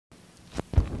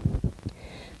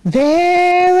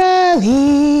Verily,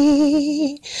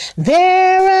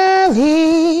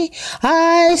 verily,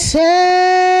 I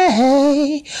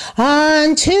say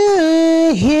unto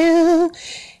you,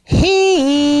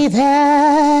 he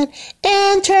that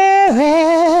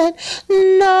entereth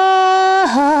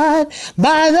not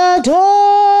by the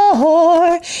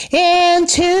door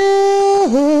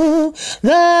into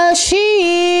the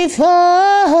sheepfold,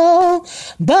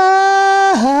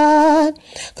 but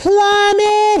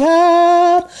climbeth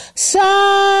up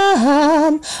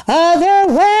some other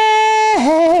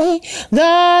way,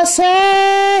 the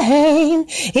same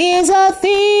is a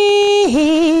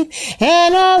thief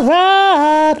and a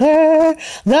robber.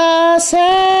 The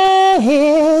same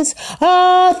is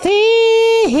a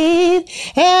thief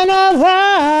and a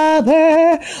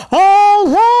robber. O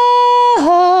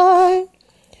Lord,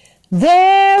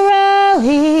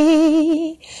 verily,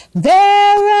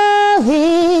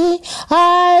 verily,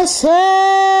 I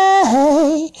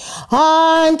say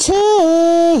unto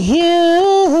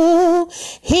you,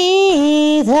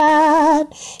 he that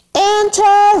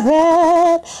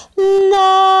entereth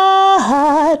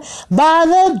not by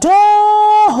the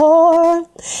door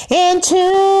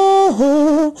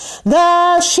into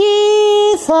the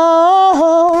sheepfold,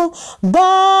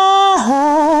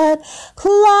 but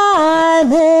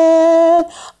climbeth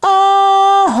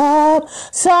up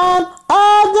some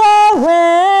other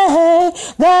way,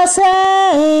 the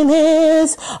same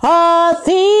is a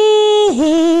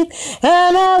thief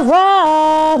and a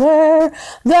robber.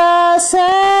 The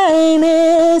same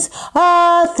is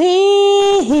a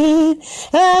thief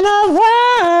and a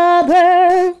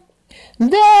robber.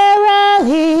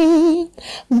 Verily,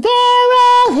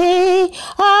 verily,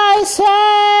 I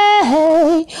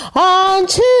say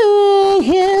unto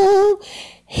you,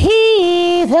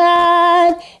 he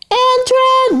that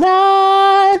entereth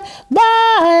not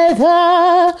by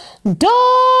the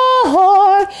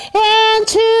door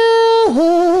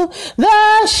into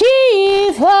the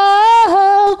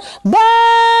sheepfold,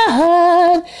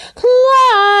 but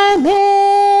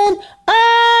climbeth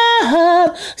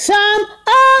up some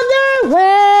other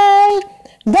way,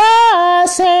 the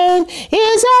same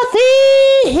is a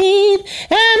thief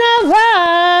and a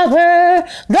robber.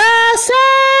 The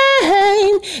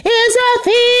same is a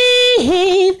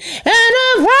thief and a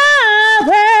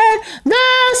robber. The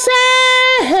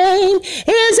same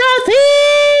is a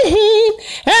thief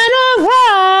and a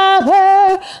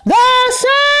robber. The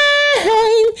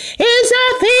same is a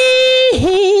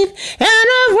thief and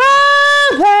a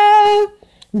robber.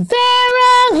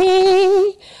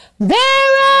 Verily,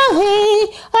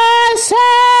 verily, I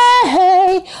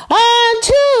say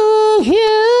unto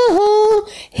you,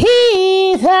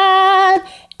 he that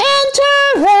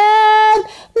entereth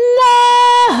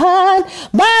not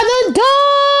by the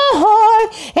door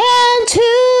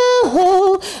into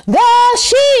the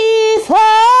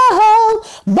sheepfold,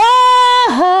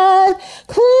 but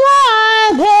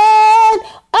climbeth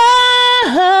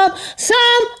up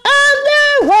some other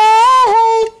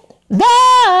way,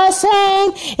 the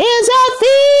same is a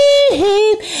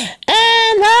thief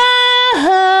and a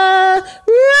robber.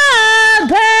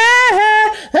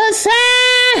 The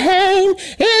same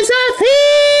is a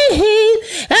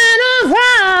thief and a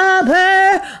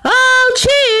robber. Oh,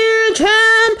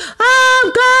 children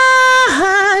of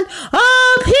God,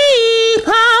 oh,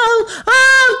 people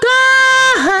of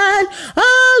God,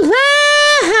 oh,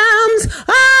 lambs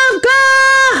of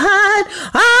God,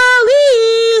 all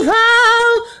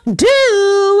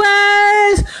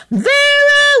evildoers,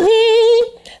 verily,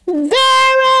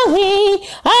 verily,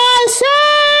 I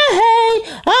say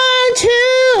unto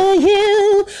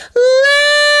you,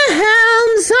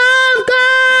 lambs of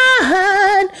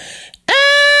God,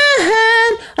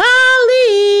 and all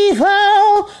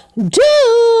evildoers,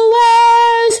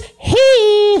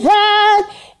 he that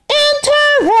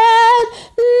entereth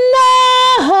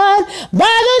not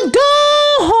by the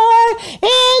door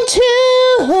into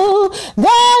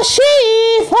the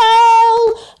sheepfold,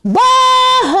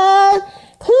 but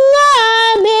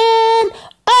climbing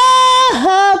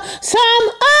up some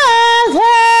other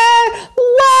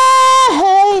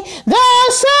way, the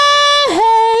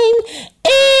same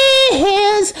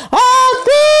is a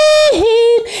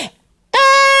thief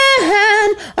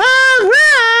and a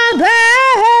robber.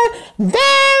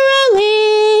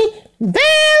 Verily,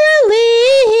 verily,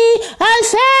 I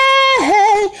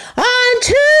say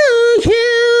unto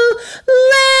you,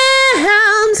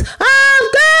 lambs of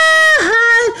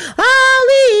God, all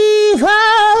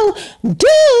evildoers,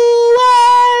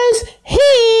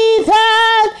 he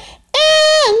that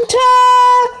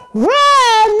entereth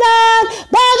not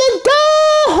by the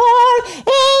door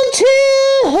into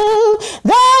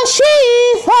the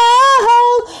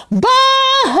sheepfold,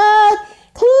 but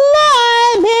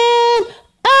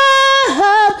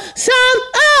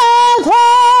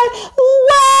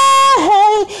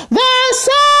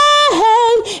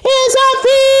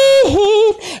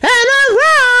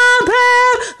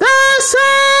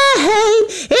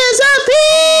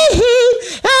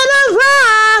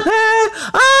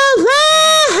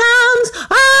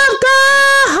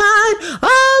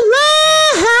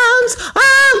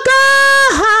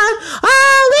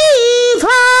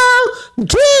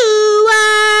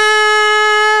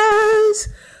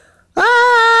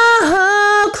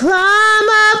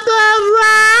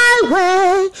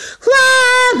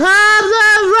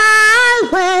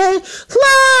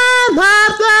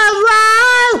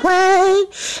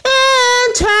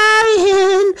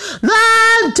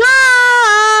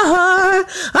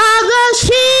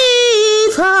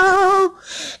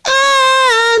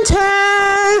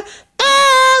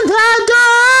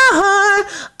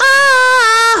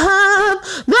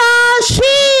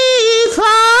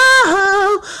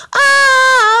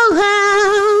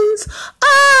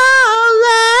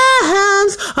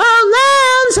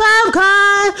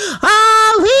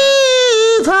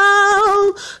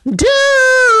evildoers.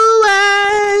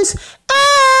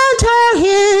 Enter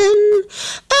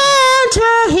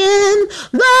in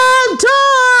the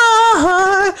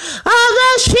door of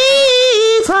the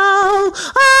sheepfold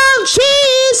of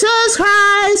Jesus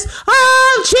Christ,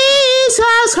 of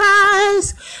Jesus Christ.